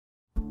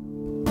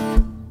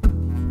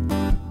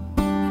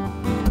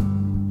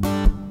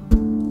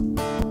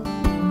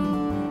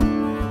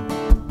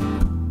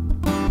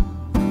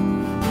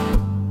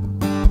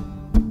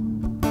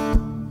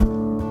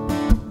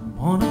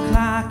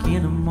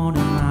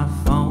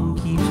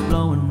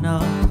blowing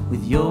up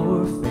with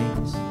your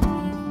face,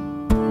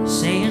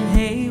 saying,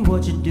 hey,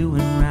 what you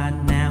doing right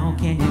now?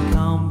 Can you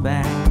come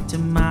back to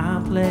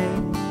my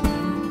place?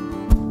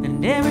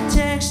 And every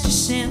text you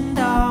send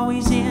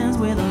always ends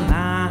with a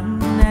line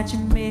that you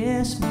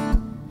miss me.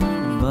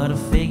 But I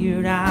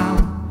figured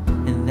out,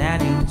 and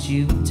that ain't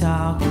you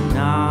talking,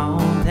 no,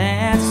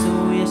 that's the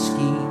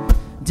whiskey.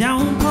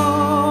 Don't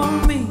pour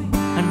me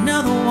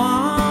another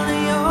one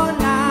of your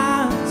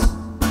lies,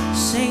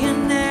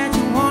 saying that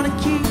you want to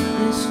keep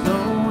this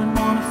going,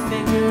 want to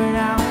figure it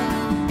out,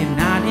 and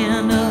not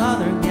into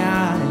other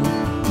guys.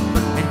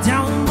 And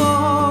don't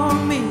bore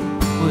me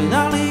with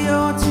all of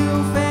your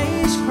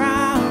two-faced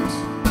crowds.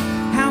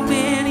 How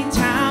many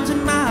times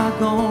am I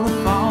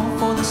gonna fall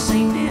for the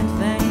same damn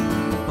thing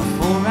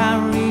before I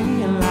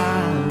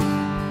realize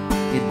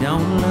you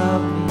don't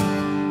love me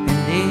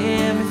and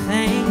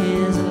everything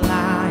is a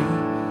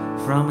lie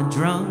from a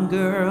drunk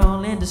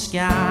girl in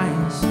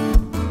disguise?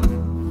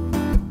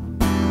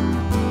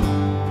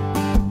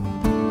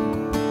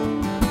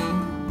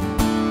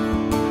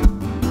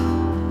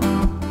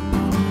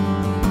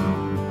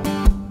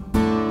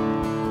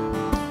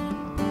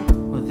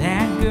 Well,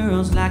 that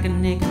girl's like a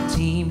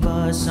nicotine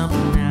buzz,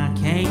 something I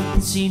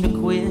can't seem to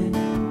quit.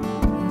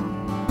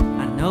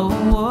 I know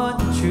what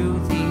the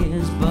truth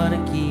is, but I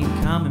keep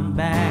coming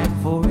back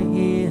for a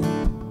hit.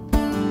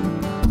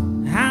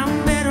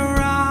 I'm better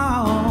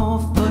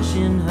off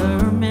pushing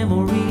her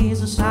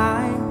memories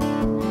aside,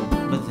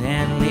 but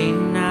that late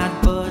night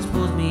buzz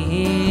pulls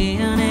me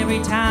in every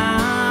time.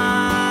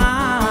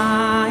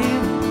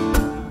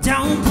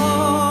 Don't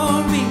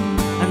pour me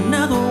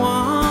another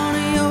one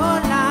of your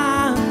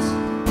lines,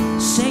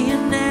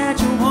 saying that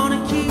you want to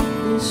keep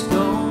this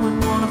going,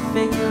 want to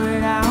figure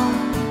it out,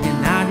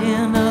 and not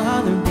in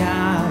other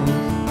guys.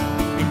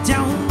 And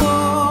don't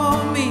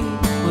bore me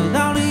with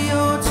all of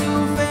your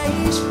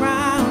two-faced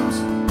crowds.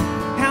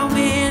 How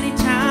many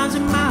times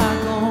am I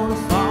gonna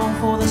fall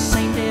for the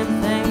same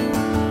damn thing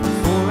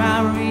before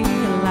I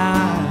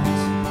realize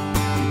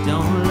you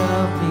don't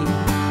love me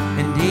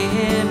and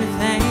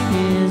everything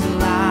is a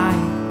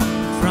lie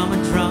from a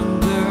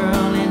drunk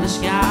girl in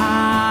disguise?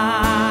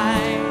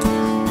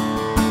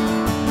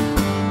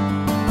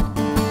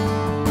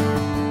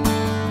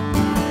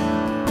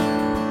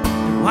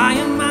 Why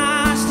am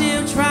I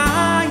still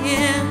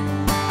trying?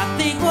 I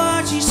think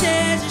what she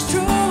says is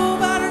true,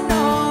 but I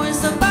know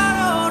it's the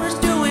bottle that's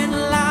doing the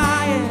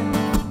lying.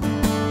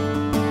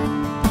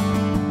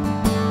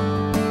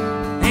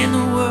 And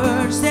the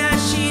words that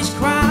she's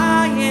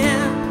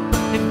crying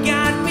have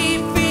got me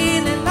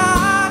feeling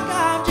like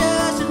I'm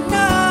just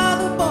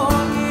another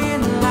boy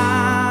in the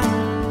line.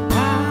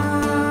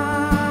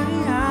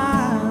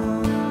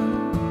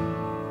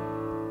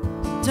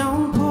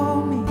 Don't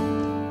pour me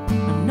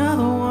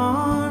another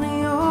one of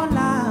your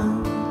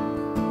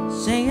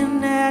lines, saying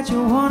that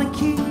you want to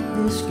keep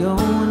this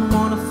going,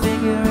 want to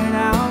figure it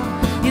out,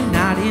 you're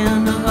not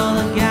into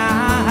other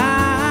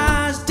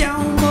guys.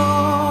 Don't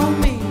bore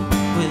me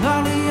with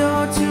all of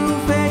your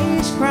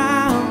two-faced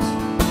crowds.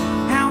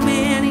 How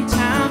many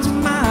times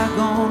am I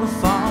gonna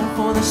fall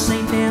for the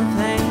same damn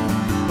thing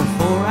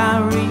before I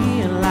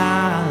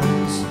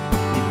realize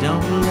you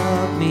don't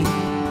love me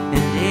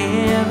and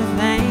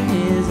everything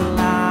is a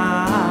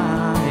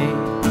lie?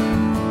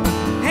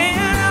 And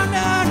I'm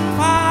done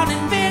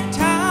falling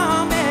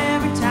victim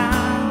every time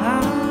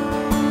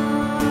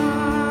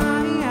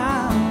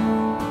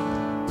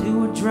to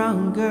a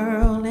drunk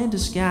girl in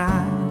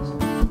disguise.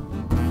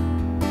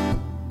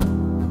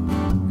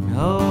 And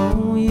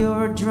oh,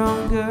 you're a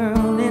drunk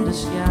girl in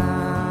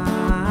disguise.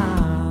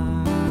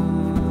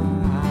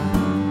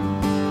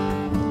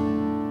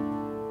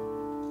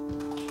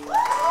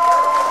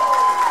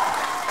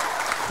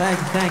 Thank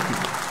you, thank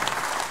you.